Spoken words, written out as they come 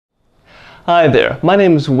Hi there, my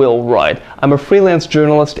name is Will Wright. I'm a freelance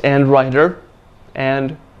journalist and writer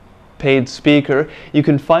and paid speaker. You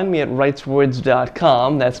can find me at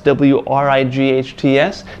WrightsWords.com. That's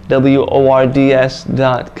W-R-I-G-H-T-S, W-O-R-D-S.com.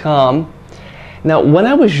 Now, when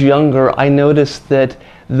I was younger, I noticed that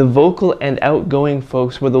the vocal and outgoing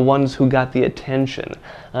folks were the ones who got the attention.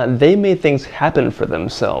 They made things happen for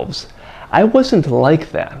themselves. I wasn't like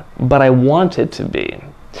that, but I wanted to be.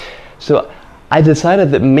 So I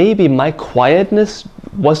decided that maybe my quietness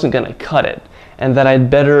wasn't going to cut it, and that I'd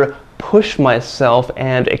better push myself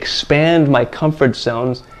and expand my comfort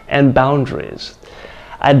zones and boundaries.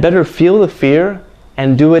 I'd better feel the fear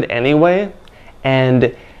and do it anyway,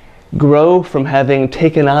 and grow from having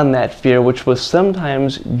taken on that fear, which was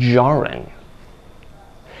sometimes jarring.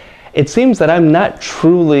 It seems that I'm not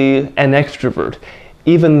truly an extrovert,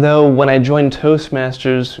 even though when I joined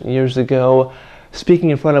Toastmasters years ago, speaking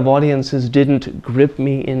in front of audiences didn't grip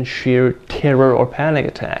me in sheer terror or panic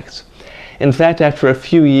attacks. In fact, after a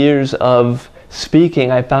few years of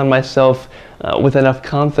speaking, I found myself with enough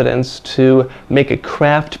confidence to make a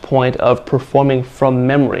craft point of performing from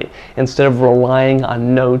memory instead of relying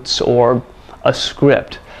on notes or a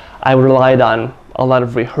script. I relied on a lot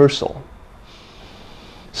of rehearsal.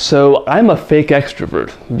 So I'm a fake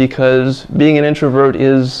extrovert because being an introvert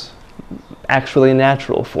is actually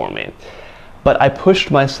natural for me. But I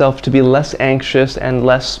pushed myself to be less anxious and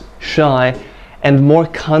less shy and more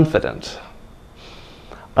confident.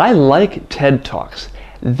 I like TED Talks.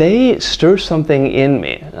 They stir something in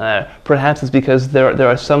me. Perhaps it's because there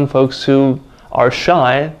are some folks who are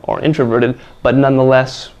shy or introverted, but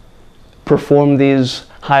nonetheless perform these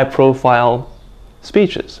high-profile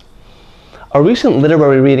speeches. A recent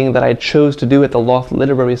literary reading that I chose to do at the Loft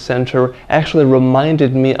Literary Center actually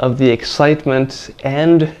reminded me of the excitement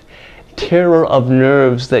and terror of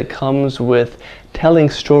nerves that comes with telling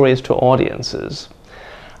stories to audiences.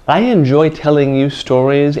 I enjoy telling you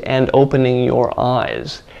stories and opening your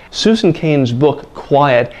eyes. Susan Cain's book,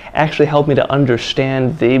 Quiet, actually helped me to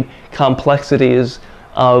understand the complexities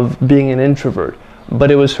of being an introvert,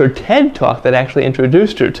 but it was her TED Talk that actually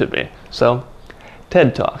introduced her to me. So,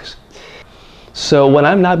 TED Talks. So when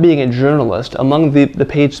I'm not being a journalist, among the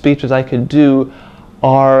paid speeches I could do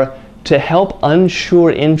are to help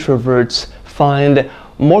unsure introverts find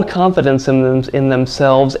more confidence in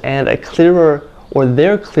themselves and a clearer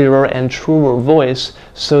and truer voice,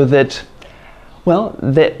 so that, well,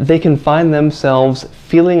 they can find themselves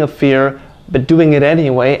feeling a fear but doing it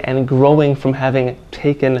anyway and growing from having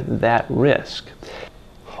taken that risk.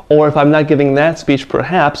 Or if I'm not giving that speech,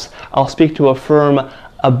 perhaps I'll speak to a firm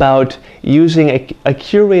about using a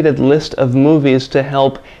curated list of movies to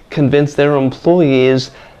help convince their employees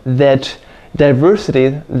that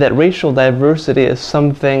racial diversity is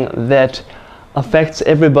something that affects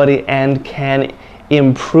everybody and can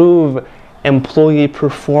improve employee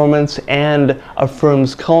performance and a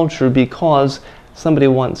firm's culture, because somebody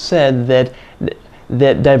once said that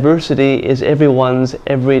diversity is everyone's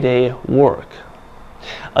everyday work.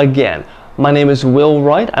 Again, my name is Will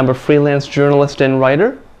Wright. I'm a freelance journalist and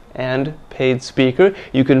writer and paid speaker.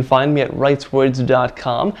 You can find me at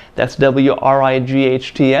WrightsWords.com. That's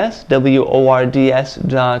W-R-I-G-H-T-S, W-O-R-D-S.com.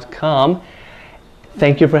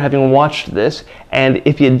 Thank you for having watched this, and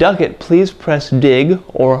if you dug it, please press dig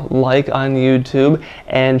or like on YouTube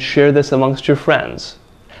and share this amongst your friends.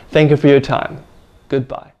 Thank you for your time.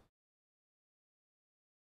 Goodbye.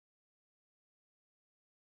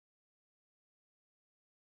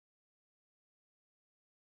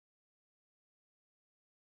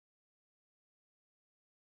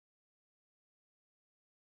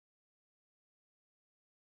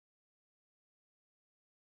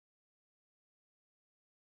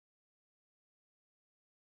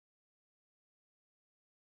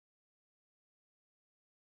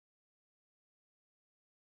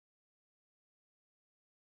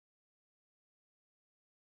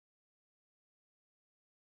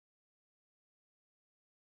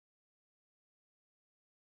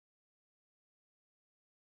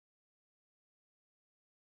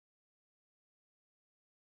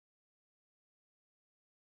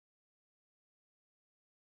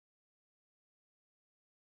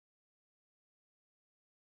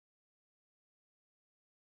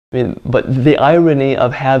 But the irony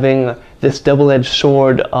of having this double-edged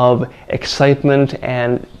sword of excitement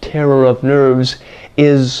and terror of nerves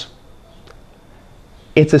is,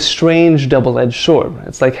 it's a strange double-edged sword.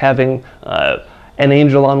 It's like having an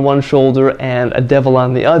angel on one shoulder and a devil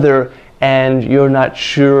on the other, and you're not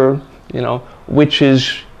sure, which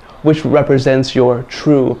represents your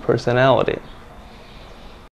true personality.